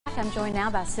I'm joined now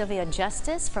by Sylvia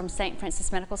Justice from St. Francis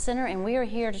Medical Center, and we are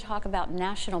here to talk about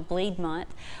National Bleed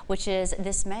Month, which is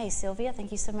this May. Sylvia,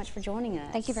 thank you so much for joining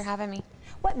us. Thank you for having me.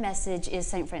 What message is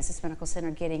St. Francis Medical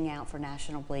Center getting out for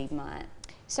National Bleed Month?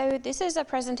 So this is a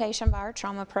presentation by our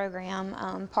trauma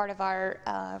program. Part of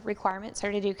our requirements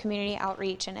are to do community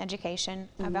outreach and education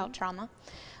about trauma.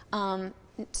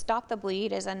 Stop the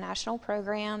Bleed is a national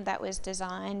program that was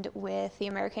designed with the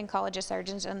American College of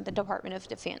Surgeons and the Department of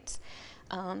Defense.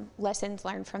 Lessons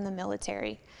learned from the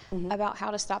military about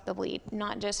how to stop the bleed,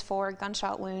 not just for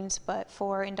gunshot wounds, but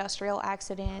for industrial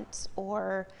accidents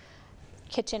or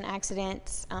kitchen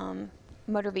accidents,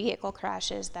 motor vehicle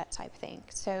crashes, that type of thing.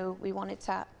 So we wanted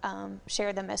to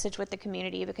share the message with the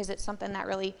community because it's something that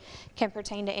really can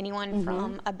pertain to anyone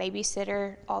from a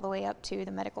babysitter all the way up to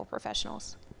the medical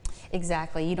professionals.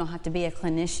 Exactly. You don't have to be a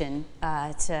clinician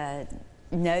to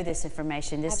know this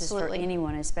information. This Absolutely. is for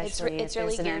anyone, especially it's if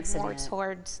really there's an geared accident. more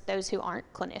towards those who aren't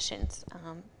clinicians.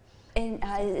 And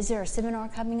is there a seminar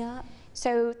coming up?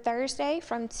 So Thursday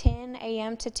from 10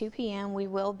 a.m. to 2 p.m. we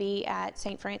will be at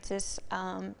St. Francis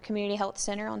Community Health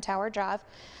Center on Tower Drive.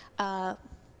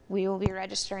 We will be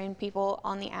registering people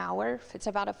on the hour. It's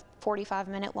about a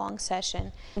 45-minute long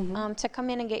session to come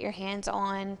in and get your hands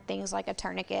on things like a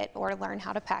tourniquet or learn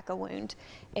how to pack a wound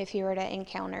if you were to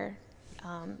encounter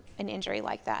an injury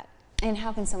like that. And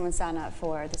how can someone sign up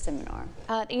for the seminar?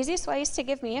 The easiest way is to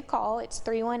give me a call. It's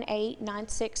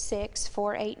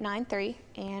 318-966-4893,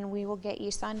 and we will get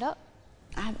you signed up.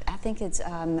 I think it's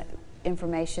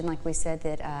information, like we said,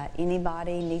 that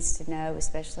anybody needs to know,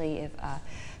 especially if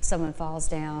someone falls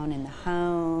down in the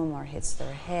home or hits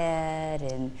their head.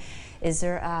 And is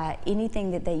there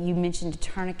anything that you mentioned, a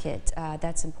tourniquet,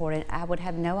 that's important? I would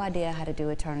have no idea how to do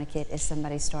a tourniquet if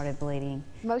somebody started bleeding.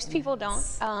 Most people don't,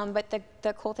 but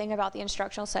the cool thing about the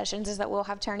instructional sessions is that we'll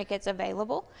have tourniquets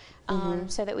available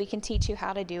so that we can teach you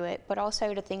how to do it, but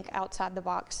also to think outside the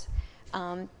box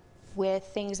with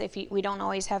things. We don't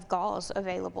always have gauze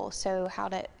available, so how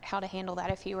to handle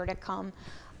that if you were to come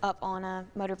up on a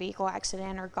motor vehicle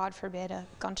accident or, God forbid, a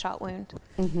gunshot wound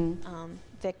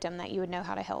victim, that you would know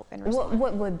how to help and respond.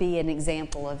 What would be an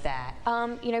example of that?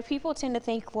 You know, people tend to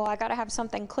think, well, I got to have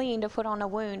something clean to put on a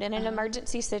wound. In an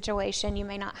emergency situation, you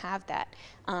may not have that.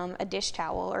 A dish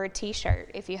towel or a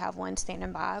T-shirt, if you have one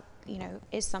standing by, you know,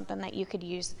 is something that you could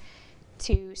use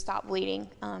to stop bleeding.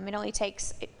 It only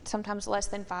takes sometimes less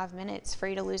than 5 minutes for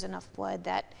you to lose enough blood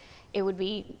that it would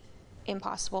be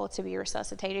impossible to be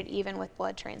resuscitated even with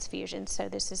blood transfusions. So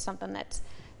this is something that's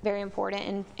very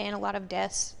important, and a lot of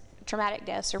deaths, traumatic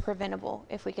deaths, are preventable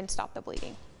if we can stop the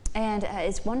bleeding. And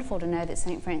it's wonderful to know that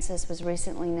St. Francis was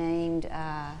recently named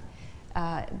a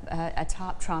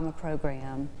top trauma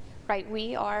program. Right,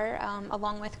 we are,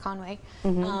 along with Conway,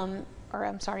 or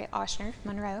I'm sorry, Ochsner,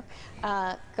 Monroe,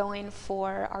 going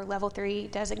for our level 3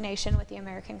 designation with the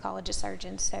American College of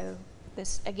Surgeons. So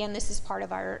this is part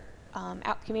of our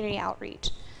community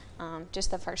outreach,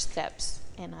 just the first steps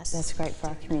in us. That's great for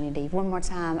our community. One more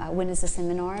time, when is the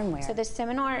seminar and where? So the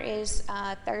seminar is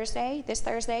this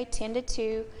Thursday, 10 to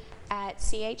 2 at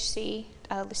CHC,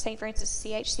 the St. Francis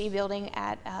CHC building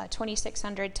at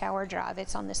 2600 Tower Drive.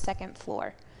 It's on the second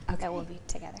floor. Okay. That we'll be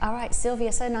together. All right,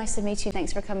 Sylvia, so nice to meet you.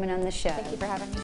 Thanks for coming on the show. Thank you for having me.